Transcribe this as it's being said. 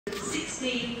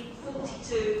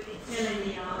1642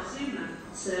 LNER Zuma,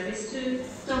 service to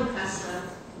Doncaster.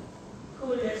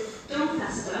 Call it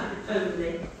Doncaster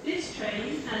only. This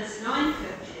train has 9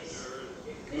 coaches.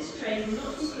 This train will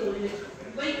not be calling at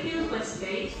Wakefield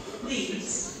Westgate,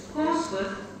 Leeds,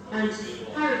 Horsforth and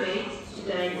Harrogate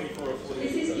today.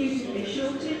 This is due to a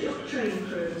shortage of train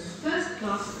crews. First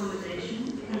class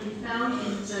accommodation can be found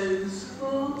in zones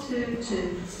 4 to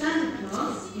 2, standard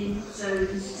class in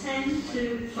zones 10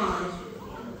 to 5.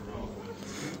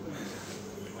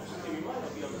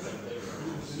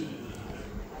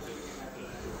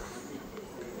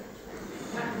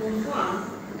 Platform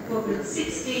 1, problem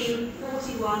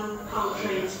 1641 Hull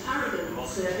Trains Paragon,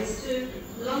 service to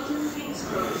London King's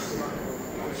Cross.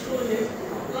 Ordered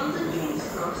London King's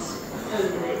Cross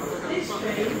only. This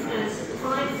train has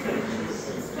 5 coaches.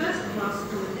 First class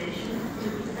accommodation to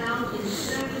be found in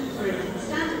zone 3,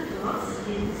 standard class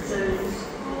in zones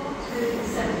 4 to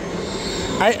 7.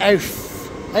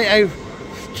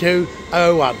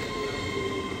 80201.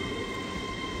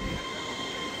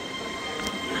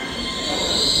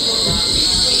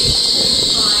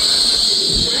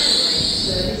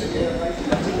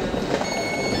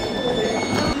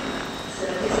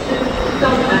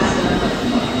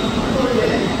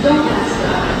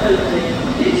 Doncaster only.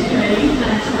 This train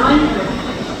has 9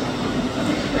 coaches.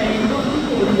 This train will be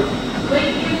calling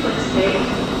Wakefield Westgate,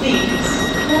 Leeds,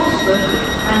 Horsforth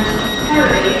and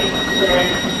Harrogate today.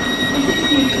 This is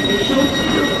due to the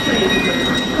shortage of train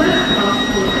crews. First class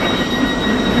accommodation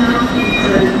is found in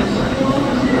zones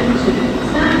 4 to 2,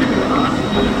 standard class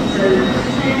in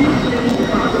zones 10 to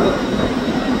 5.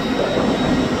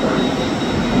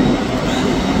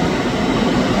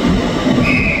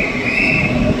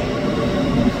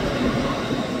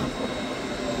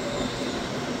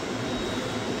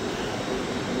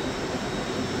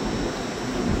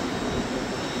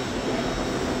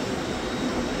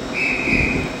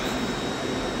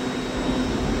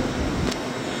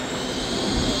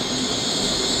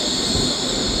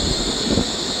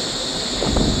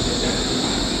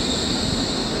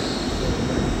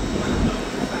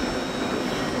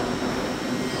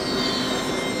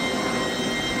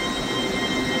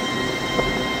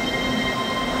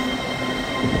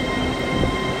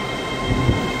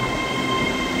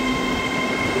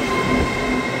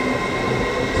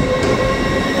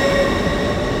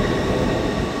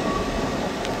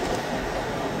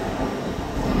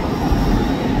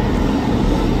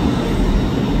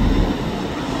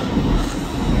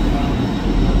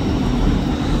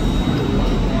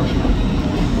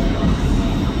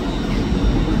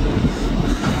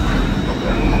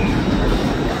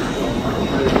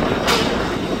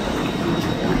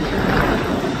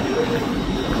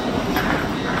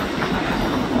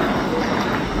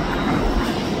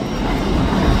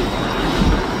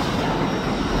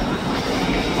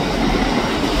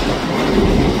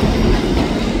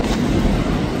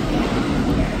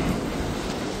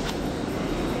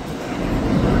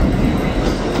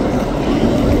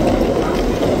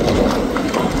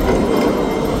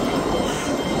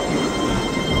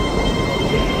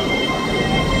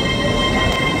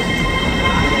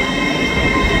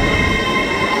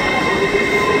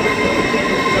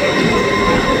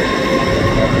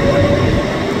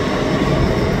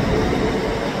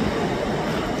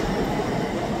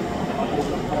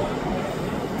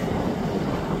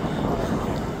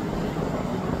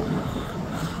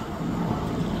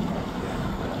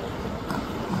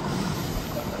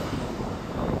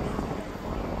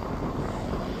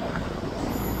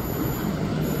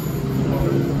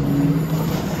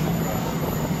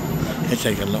 Let's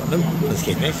take a lot of them. Let's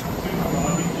get this.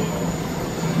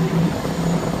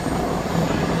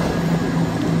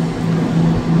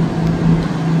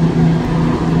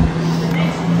 The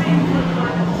next train to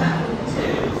arrive at platform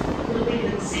 2 will be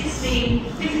the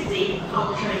 1650 Hull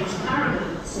Trains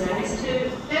Paragon, service to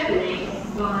Beverley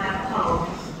via Hull.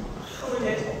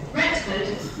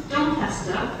 Retford,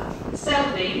 Doncaster,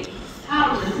 Selby,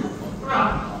 Howden,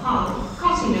 Brough, Hull,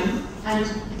 Cottingham and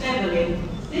Beverley.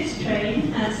 This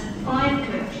train has 5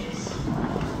 coaches.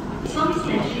 Some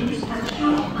stations have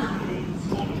short underlings.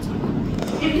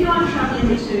 If you are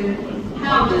travelling to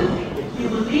Howden, you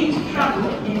will need to travel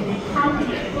in the front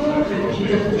 4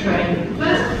 coaches of the train.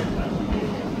 First,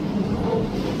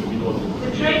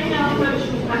 the train now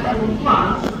approaching platform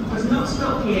 1 does not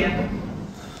stop here.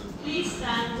 Please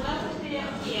stand well clear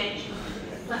of the edge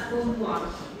of platform 1.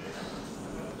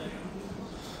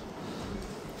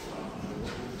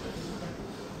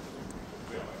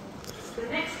 The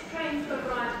next train to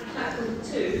arrive at platform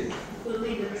 2 will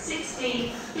be the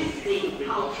 1650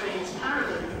 Hull Trains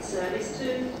Paragon, service to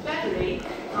Beverley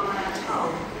via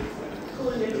Hull.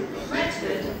 Calling it Red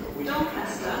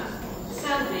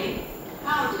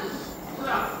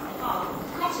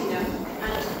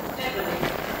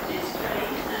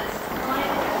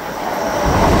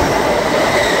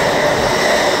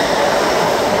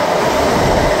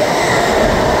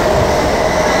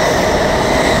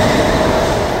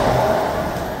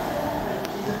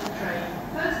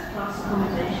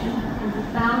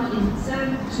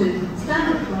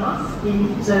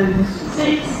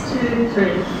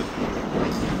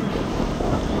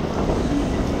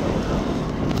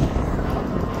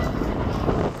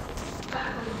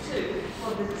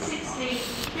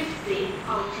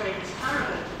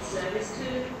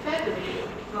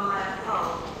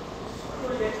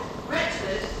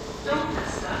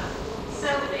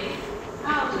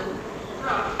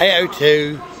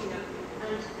 802 Nottingham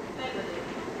and Beverley.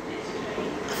 This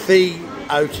train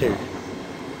V02.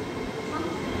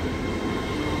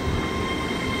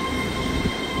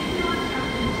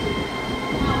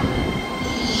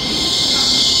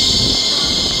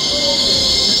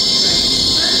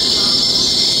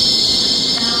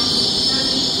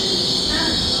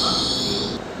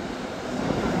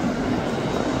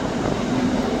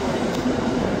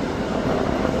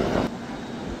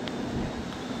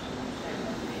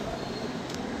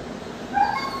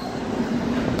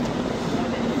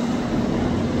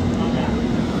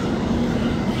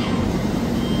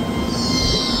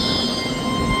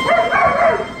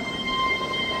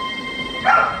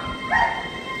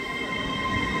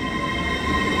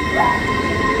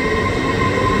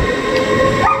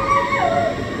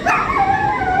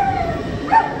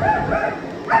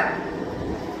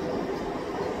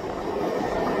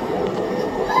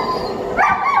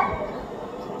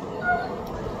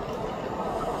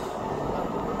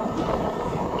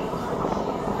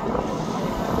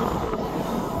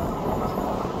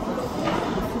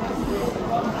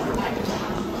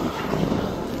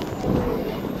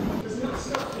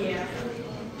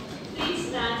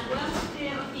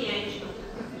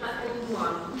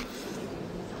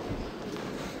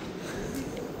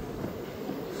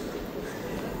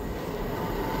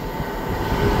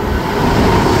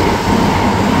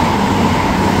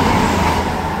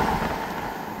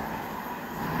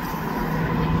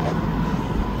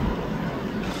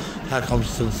 That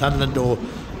comes to Sunderland or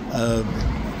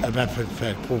Bradford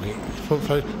Fair, Port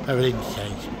Beverley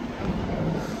Interchange.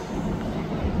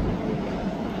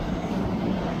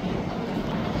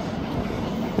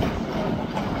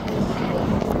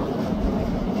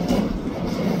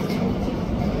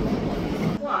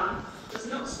 One does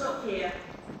not stop here.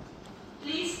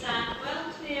 Please stand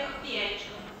well clear of the edge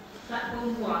of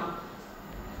platform 1.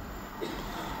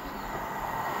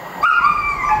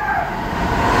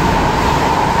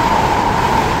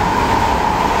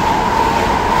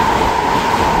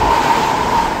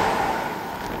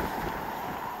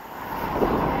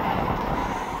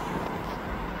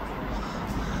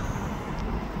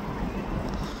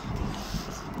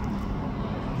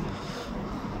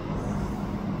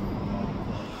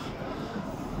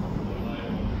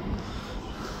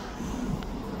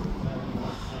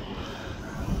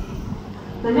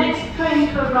 The next train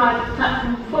to arrive at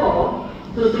platform 4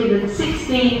 will be the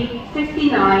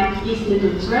 1659 East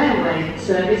Midlands Railway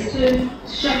service to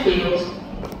Sheffield,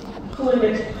 calling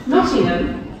at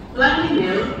Nottingham, Langley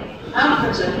Mill,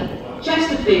 Alfreton,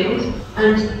 Chesterfield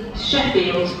and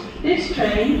Sheffield. This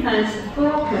train has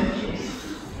 4 coaches.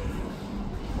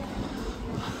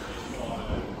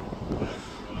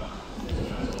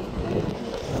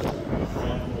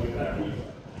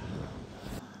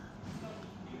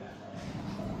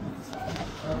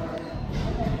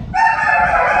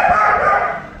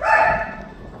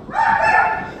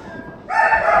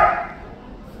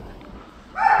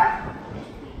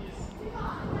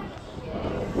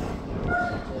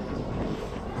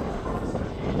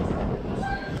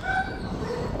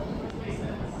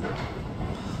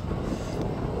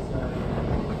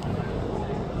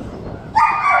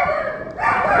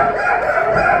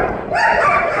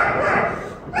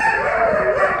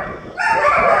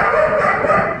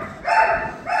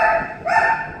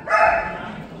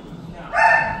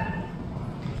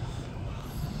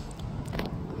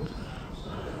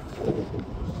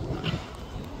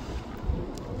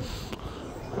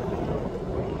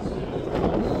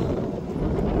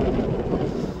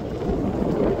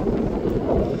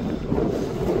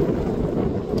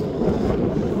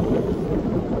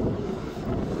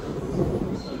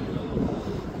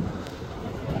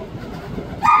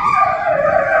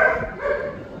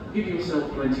 Give yourself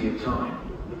plenty of time.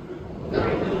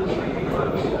 Train doors may be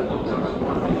closed and locked up to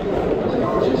 1 minute.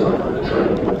 Departure time of the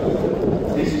train.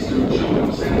 This is to ensure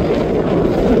your safety.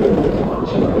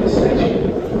 Departure from this station.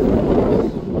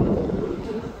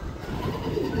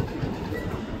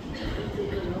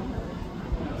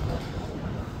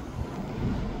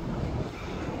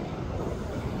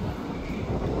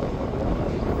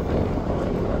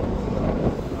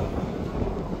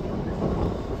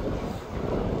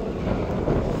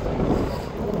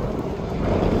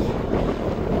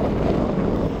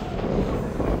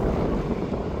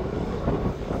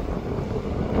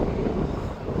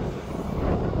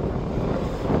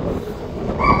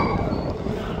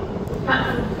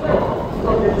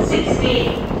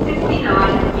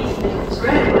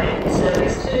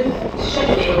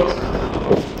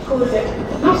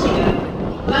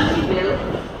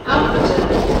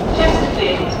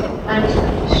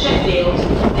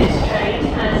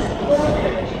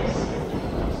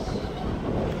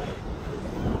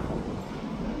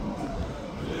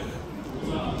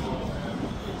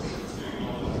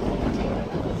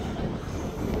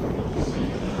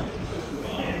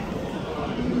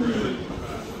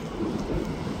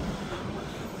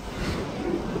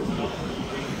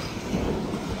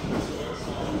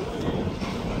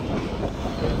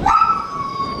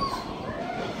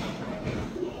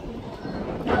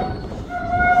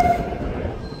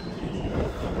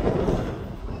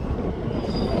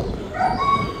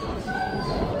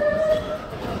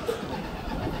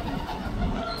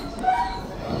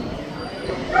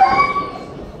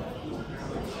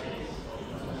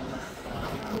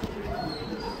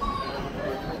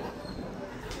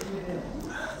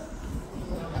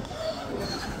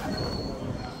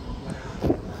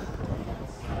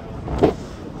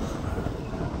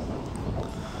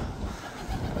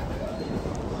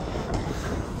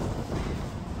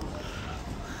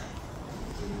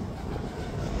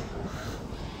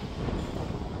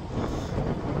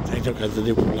 next up goes the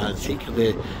Liverpool line 6, and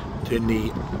they're doing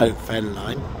the Oakvale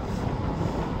line.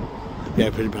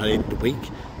 They'll be open by the end of the week,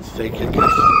 so they can go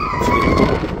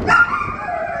to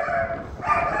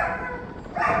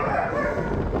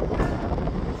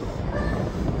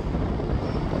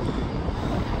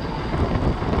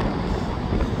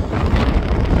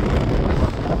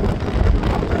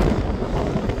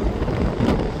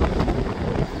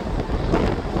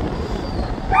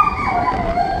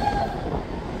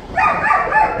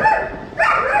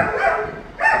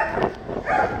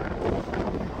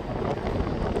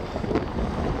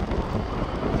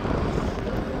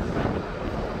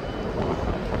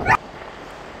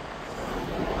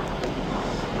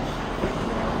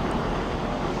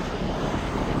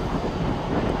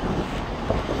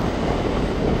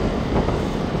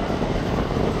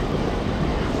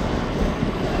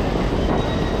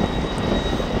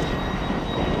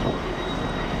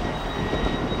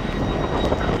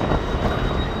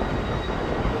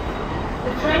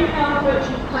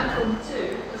approaching platform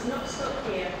 2 does not stop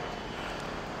here.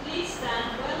 Please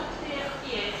stand well clear of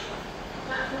the edge of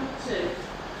platform 2.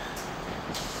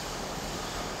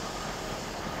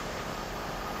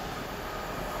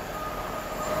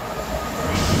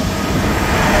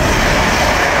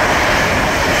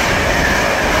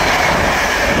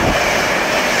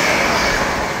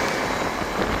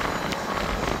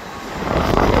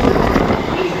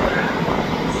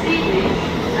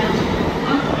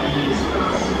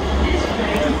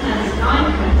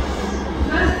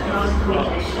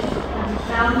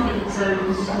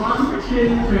 Zones 1, 2,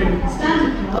 3.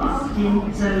 Standard class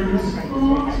in zones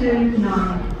 4 to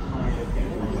 9.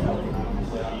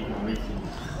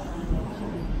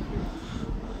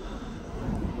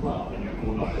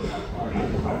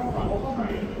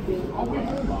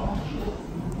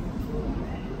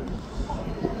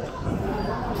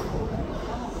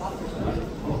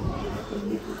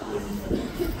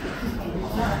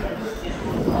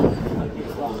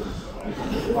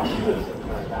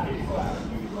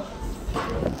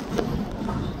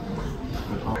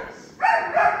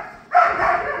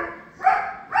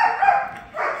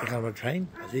 On a train.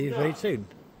 I'll see you very soon.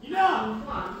 One,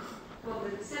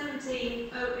 Bobbin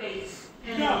 1708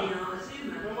 LNER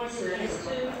Zuma, service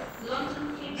to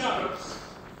London King's Cross.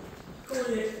 Call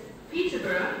it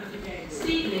Peterborough,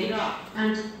 Stevenage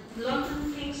and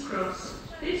London King's Cross.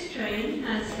 This train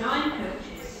has 9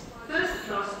 coaches. First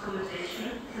class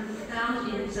accommodation can be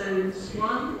found in zones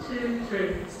 1, 2,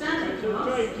 3. Standard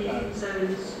class in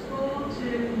zones 4 to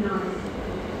 9.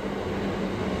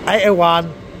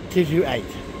 801 228.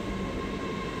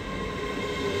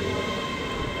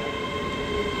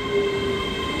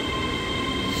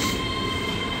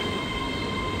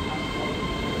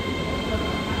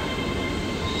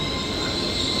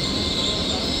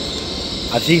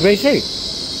 I'll see you very soon.